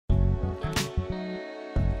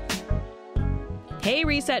Hey,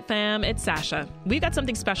 Reset fam, it's Sasha. We've got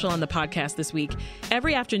something special on the podcast this week.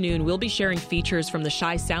 Every afternoon, we'll be sharing features from the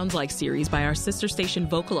Shy Sounds Like series by our sister station,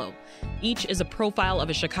 Vocalo. Each is a profile of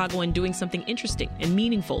a Chicagoan doing something interesting and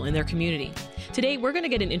meaningful in their community. Today, we're going to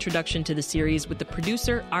get an introduction to the series with the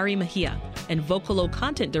producer, Ari Mejia, and Vocalo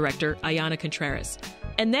content director, Ayana Contreras.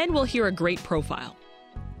 And then we'll hear a great profile.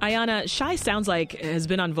 Ayana, Shy Sounds Like has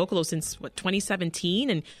been on Vocalo since,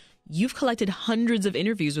 2017? And you've collected hundreds of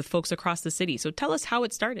interviews with folks across the city. So tell us how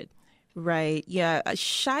it started. Right. Yeah.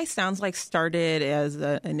 Shy Sounds Like started as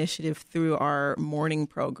an initiative through our morning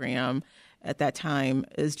program at that time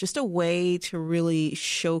is just a way to really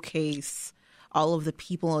showcase all of the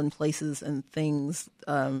people and places and things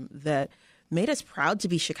that made us proud to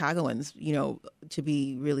be Chicagoans, to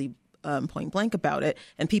be really point blank about it,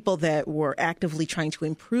 and people that were actively trying to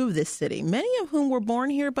improve this city, many of whom were born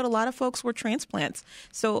here, but a lot of folks were transplants.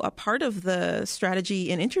 So a part of the strategy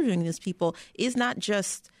in interviewing these people is not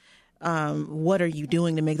just what are you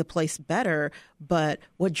doing to make the place better, but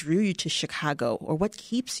what drew you to Chicago or what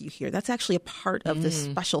keeps you here. That's actually a part of the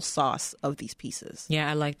special sauce of these pieces. Yeah,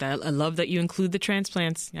 I like that. I love that you include the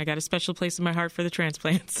transplants. I got a special place in my heart for the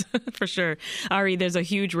transplants, for sure. Ari, there's a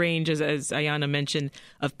huge range, as Ayana mentioned,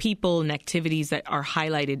 of people and activities that are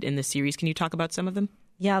highlighted in the series. Can you talk about some of them?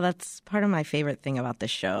 Yeah, that's part of my favorite thing about the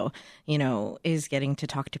show, is getting to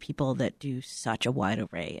talk to people that do such a wide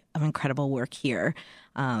array of incredible work here,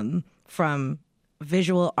 from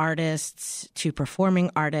visual artists to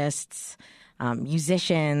performing artists,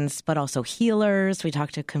 musicians, but also healers. We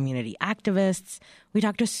talk to community activists. We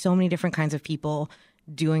talk to so many different kinds of people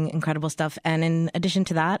doing incredible stuff. And in addition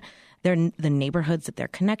to that, they're the neighborhoods that they're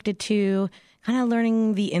connected to, kind of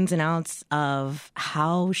learning the ins and outs of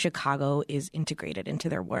how Chicago is integrated into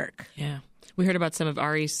their work. Yeah. We heard about some of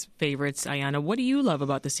Ari's favorites. Ayana, what do you love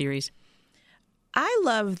about the series? I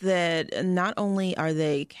love that not only are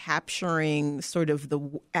they capturing sort of the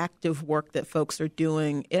active work that folks are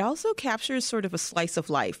doing, it also captures sort of a slice of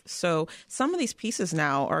life. So some of these pieces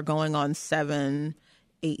now are going on 7,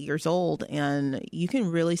 8 years old, and you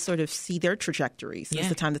can really sort of see their trajectory since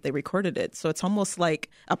the time that they recorded it. So it's almost like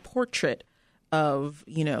a portrait of,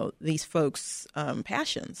 these folks'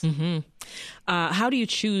 passions. Mm-hmm. How do you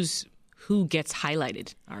choose who gets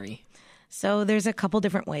highlighted, Ari? So there's a couple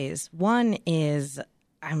different ways. One is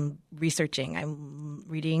I'm researching. I'm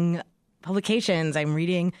reading publications. I'm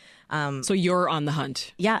reading. So you're on the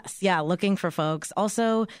hunt. Yes. Yeah. Looking for folks.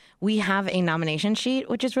 Also, we have a nomination sheet,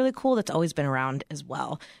 which is really cool. That's always been around as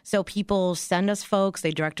well. So people send us folks.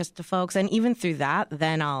 They direct us to folks. And even through that,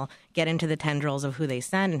 then I'll get into the tendrils of who they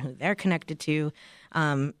send and who they're connected to.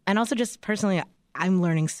 And also just personally, I'm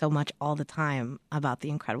learning so much all the time about the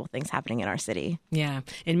incredible things happening in our city. Yeah.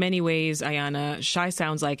 In many ways, Ayana, Shy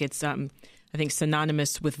Sounds Like it's, I think,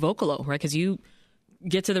 synonymous with Vocalo, right? Because you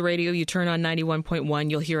get to the radio, you turn on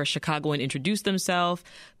 91.1, you'll hear a Chicagoan introduce themselves,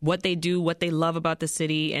 what they do, what they love about the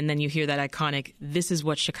city, and then you hear that iconic, this is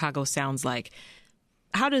what Chicago sounds like.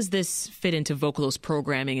 How does this fit into Vocalo's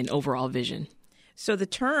programming and overall vision? So the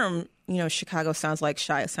term, Chicago sounds like,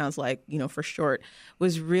 Shy sounds like, for short,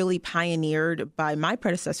 was really pioneered by my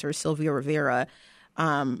predecessor, Sylvia Rivera.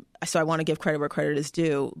 So I want to give credit where credit is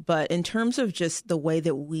due. But in terms of just the way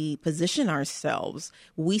that we position ourselves,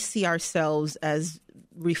 we see ourselves as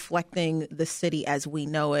reflecting the city as we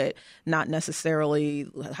know it, not necessarily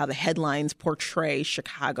how the headlines portray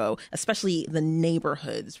Chicago, especially the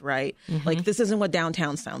neighborhoods, right? Mm-hmm. Like, this isn't what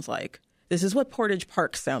downtown sounds like. This is what Portage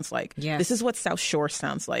Park sounds like. Yes. This is what South Shore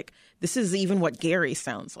sounds like. This is even what Gary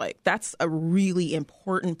sounds like. That's a really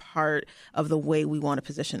important part of the way we want to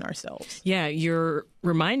position ourselves. Yeah, you're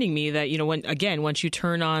reminding me that, once you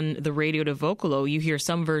turn on the radio to Vocalo, you hear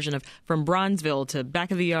some version of from Bronzeville to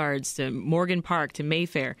Back of the Yards to Morgan Park to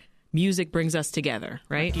Mayfair. Music brings us together,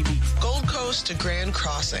 right? Gold Coast to Grand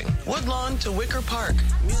Crossing, Woodlawn to Wicker Park.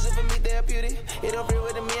 Music for me therapeutic. It don't feel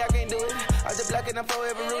with me, I can't do it. I just black and I'm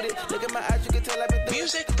forever rooted. Look at my eyes, you can tell I've been through.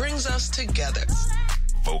 Music brings us together.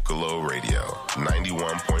 Vocalo Radio,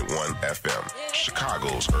 91.1 FM,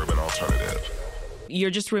 Chicago's urban alternative. You're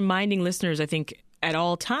just reminding listeners, I think, at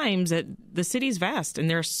all times that the city's vast and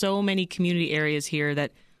there are so many community areas here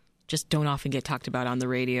that just don't often get talked about on the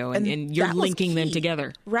radio, and you're linking them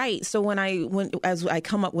together. Right. So as I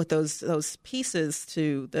come up with those pieces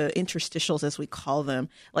to the interstitials, as we call them,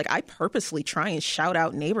 like I purposely try and shout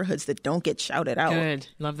out neighborhoods that don't get shouted out. Good.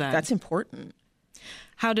 Love that. That's important.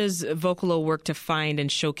 How does Vocalo work to find and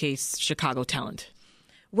showcase Chicago talent?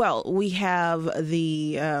 Well, we have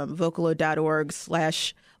the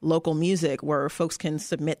vocalo.org/local music where folks can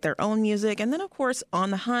submit their own music. And then, of course,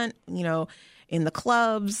 On the Hunt, in the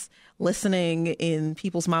clubs, listening in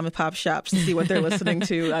people's mom and pop shops to see what they're listening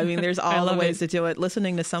to. I mean, there's all the ways to do it.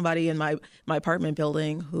 Listening to somebody in my apartment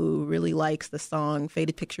building who really likes the song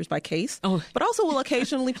Faded Pictures by Case, but also will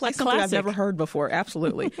occasionally play something I've never heard before.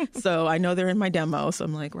 Absolutely. So I know they're in my demo, so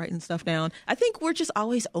I'm like writing stuff down. I think we're just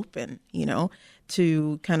always open,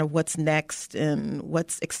 to kind of what's next and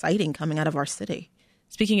what's exciting coming out of our city.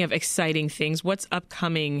 Speaking of exciting things, what's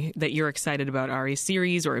upcoming that you're excited about, Ari?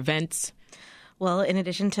 Series or events? Well, in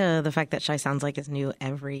addition to the fact that Shy Sounds Like is new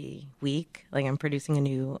every week, like I'm producing a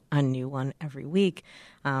new one every week.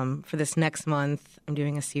 For this next month, I'm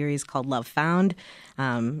doing a series called Love Found.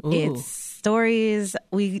 It's stories.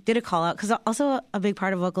 We did a call out because also a big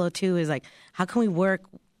part of Vocalo too is like, how can we work?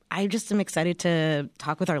 I just am excited to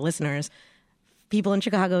talk with our listeners, people in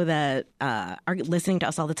Chicago that are listening to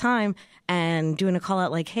us all the time, and doing a call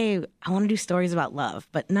out like, hey, I want to do stories about love,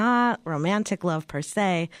 but not romantic love per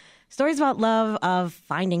se. Stories about love of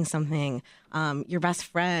finding something, your best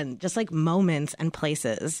friend, just like moments and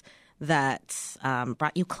places that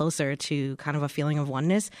brought you closer to kind of a feeling of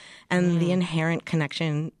oneness and the inherent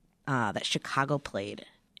connection that Chicago played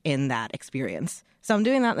in that experience. So I'm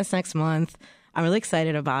doing that this next month. I'm really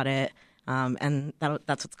excited about it. And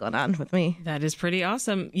that's what's going on with me. That is pretty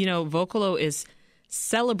awesome. Vocalo is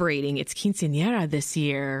celebrating its quinceañera this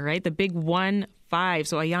year, right? The big 1-5.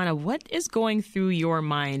 So, Ayanna, what is going through your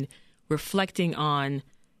mind reflecting on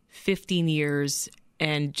 15 years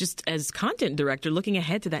and just as content director, looking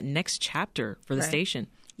ahead to that next chapter for the station?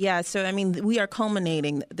 Yeah, so, I mean, we are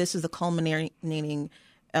culminating. This is the culminating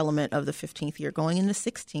element of the 15th year, going into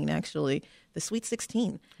 16, actually, the Sweet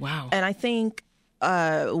 16. Wow. And I think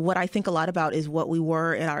what I think a lot about is what we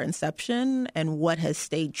were at our inception and what has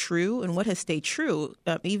stayed true. And what has stayed true,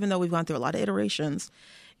 even though we've gone through a lot of iterations,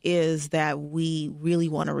 is that we really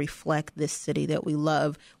want to reflect this city that we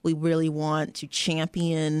love. We really want to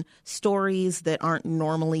champion stories that aren't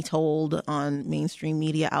normally told on mainstream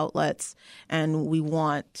media outlets. And we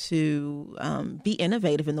want to be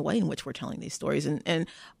innovative in the way in which we're telling these stories. And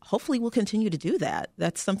hopefully we'll continue to do that.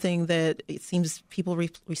 That's something that it seems people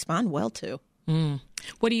respond well to.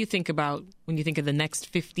 What do you think about when you think of the next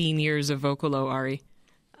 15 years of Vocalo, Ari?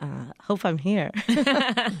 Hope I'm here.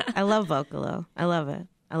 I love Vocalo. I love it.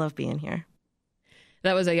 I love being here.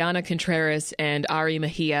 That was Ayanna Contreras and Ari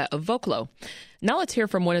Mejia of Vocalo. Now let's hear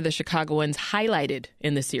from one of the Chicagoans highlighted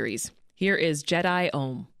in the series. Here is Jedi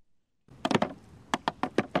Ohm.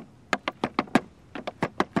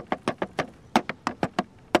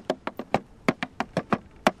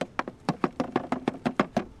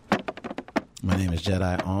 My name is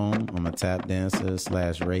Jedi Ohm. I'm a tap dancer /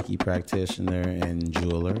 Reiki practitioner and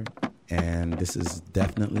jeweler. And this is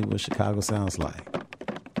definitely what Chicago sounds like.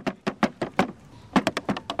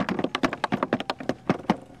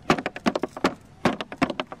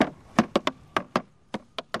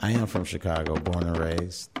 I am from Chicago, born and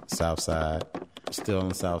raised, South Side, still on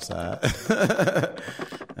the South Side,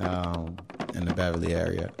 in the Beverly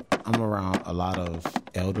area. I'm around a lot of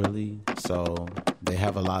elderly, so they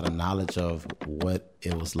have a lot of knowledge of what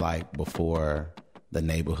it was like before the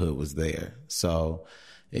neighborhood was there. So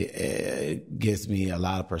it gives me a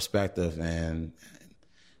lot of perspective, and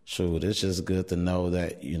shoot, it's just good to know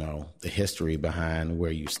that, the history behind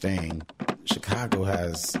where you're staying. Chicago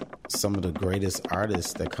has some of the greatest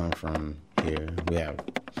artists that come from here. We have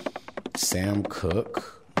Sam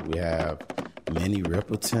Cooke, we have Minnie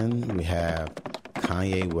Riperton, we have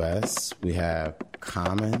Kanye West, we have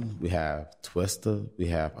Common, we have Twista, we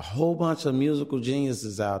have a whole bunch of musical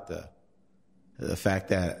geniuses out there. The fact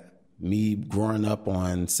that me growing up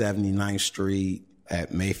on 79th Street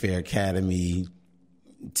at Mayfair Academy,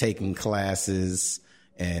 taking classes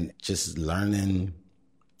and just learning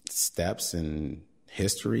steps and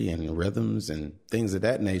history and rhythms and things of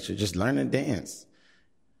that nature, just learning dance,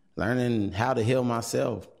 learning how to heal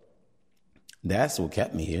myself. That's what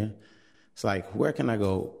kept me here. It's like, where can I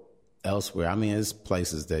go elsewhere? I mean, there's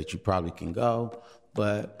places that you probably can go,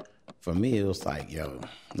 but for me, it was like,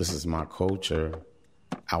 this is my culture.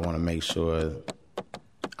 I want to make sure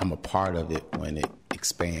I'm a part of it when it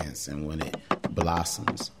expands and when it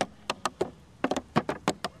blossoms.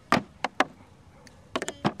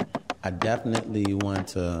 I definitely want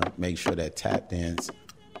to make sure that tap dance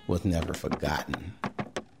was never forgotten.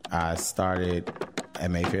 I started at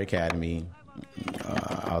Mayfair Academy.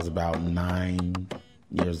 I was about 9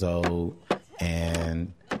 years old,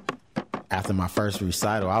 and after my first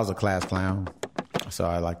recital, I was a class clown, so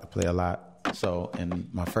I like to play a lot. So in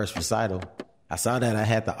my first recital, I saw that I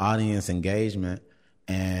had the audience engagement,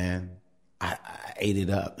 and I ate it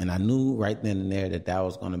up. And I knew right then and there that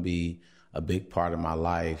was going to be a big part of my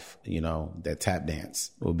life, that tap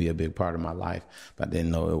dance would be a big part of my life. But I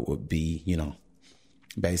didn't know it would be,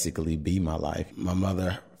 basically be my life. My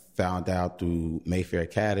mother found out through Mayfair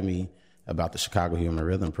Academy about the Chicago Human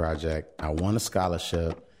Rhythm Project. I won a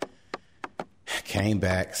scholarship, came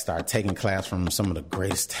back, started taking class from some of the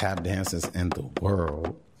greatest tap dancers in the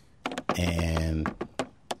world. And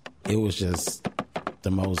it was just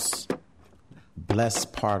the most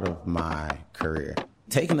blessed part of my career.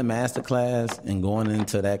 Taking the master class and going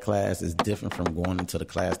into that class is different from going into the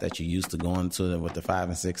class that you used to going to with the 5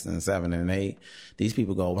 and 6 and 7 and 8. These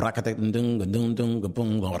people go, you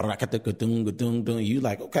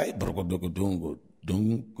like, okay.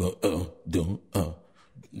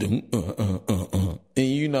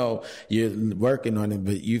 And you're working on it,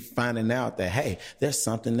 but you're finding out that, hey, there's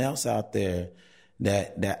something else out there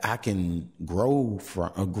that I can grow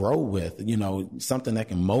with, something that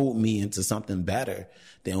can mold me into something better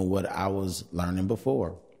than what I was learning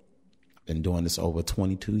before. I've been doing this over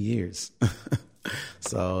 22 years.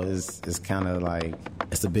 So it's kind of like,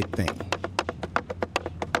 it's a big thing.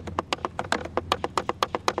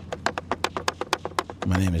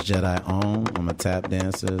 My name is Jedi Om. I'm a tap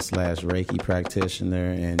dancer / Reiki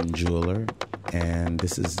practitioner and jeweler. And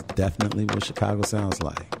this is definitely what Chicago sounds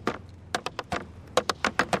like.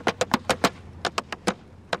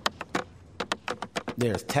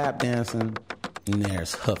 There's tap dancing and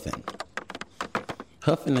there's huffing.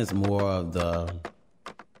 Huffing is more of the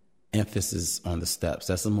emphasis on the steps.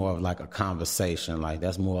 That's more of like a conversation. Like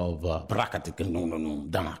that's more of a,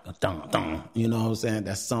 you know what I'm saying?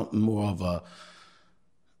 That's something more of a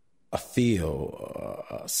feel,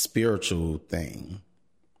 a spiritual thing.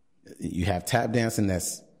 You have tap dancing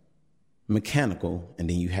that's mechanical, and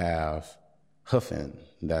then you have huffing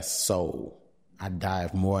that's soul. I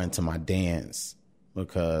dive more into my dance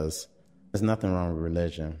because there's nothing wrong with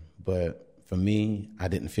religion, but for me, I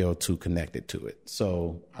didn't feel too connected to it.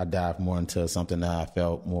 So I dived more into something that I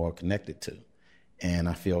felt more connected to. And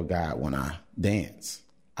I feel God when I dance.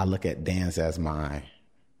 I look at dance as my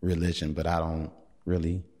religion, but I don't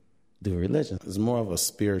really do religion. It's more of a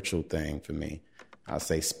spiritual thing for me. I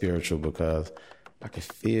say spiritual because I can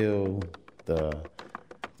feel the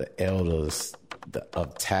elders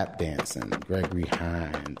of tap dancing, Gregory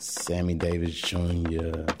Hines, Sammy Davis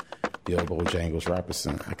Jr., Bill Bojangles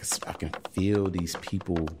Robertson. I can feel these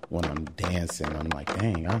people when I'm dancing. I'm like,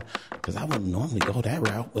 dang, because I wouldn't normally go that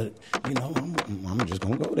route, but I'm just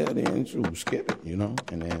gonna go there then, skip it,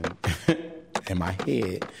 And then in my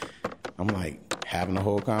head, I'm like having a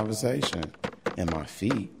whole conversation, and my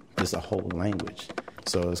feet, just a whole language.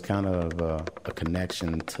 So it's kind of a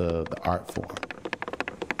connection to the art form.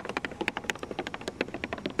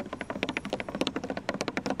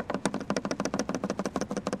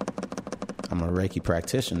 I'm a Reiki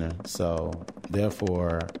practitioner, so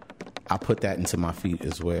therefore I put that into my feet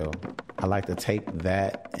as well. I like to take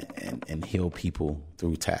that and heal people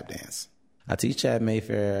through tap dance. I teach at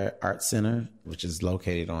Mayfair Art Center, which is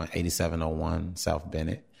located on 8701 South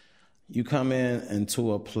Bennett. You come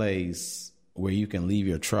into a place where you can leave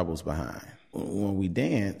your troubles behind. When we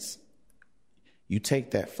dance, you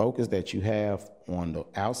take that focus that you have on the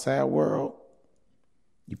outside world,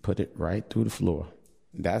 you put it right through the floor.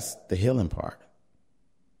 That's the healing part.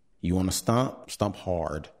 You want to stomp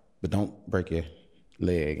hard, but don't break your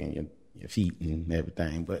leg and your feet and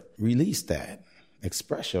everything. But release that.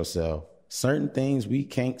 Express yourself. Certain things we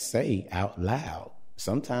can't say out loud.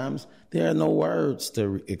 Sometimes there are no words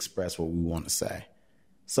to express what we want to say.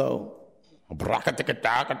 So, you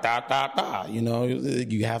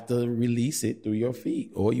have to release it through your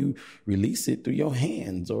feet, or you release it through your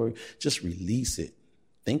hands, or just release it.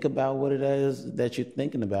 Think about what it is that you're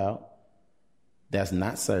thinking about that's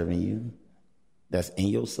not serving you, that's in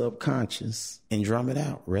your subconscious, and drum it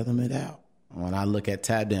out, rhythm it out. When I look at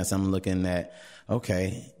tap dance, I'm looking at,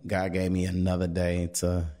 okay, God gave me another day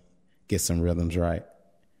to get some rhythms right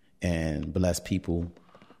and bless people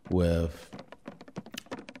with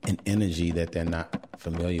an energy that they're not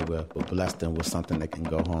familiar with, but bless them with something they can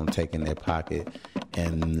go home, take in their pocket,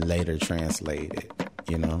 and later translate it,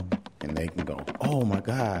 And they can go, oh my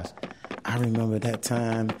gosh, I remember that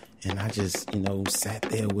time, and I just, sat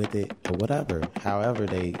there with it, or whatever, however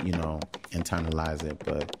they, internalize it.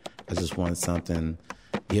 But I just want something,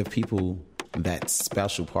 give people that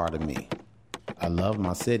special part of me. I love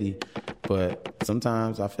my city, but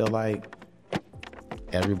sometimes I feel like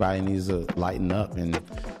everybody needs to lighten up and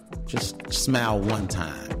just smile one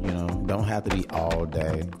time, Don't have to be all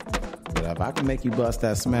day. But if I can make you bust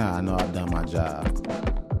that smile, I know I've done my job.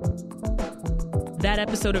 That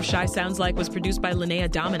episode of Shy Sounds Like was produced by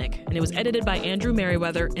Linnea Dominic, and it was edited by Andrew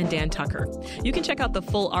Merriweather and Dan Tucker. You can check out the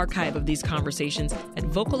full archive of these conversations at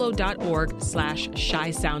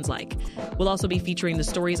vocalo.org/Shy Sounds Like. We'll also be featuring the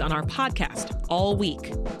stories on our podcast all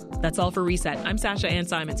week. That's all for Reset. I'm Sasha Ann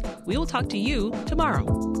Simons. We will talk to you tomorrow.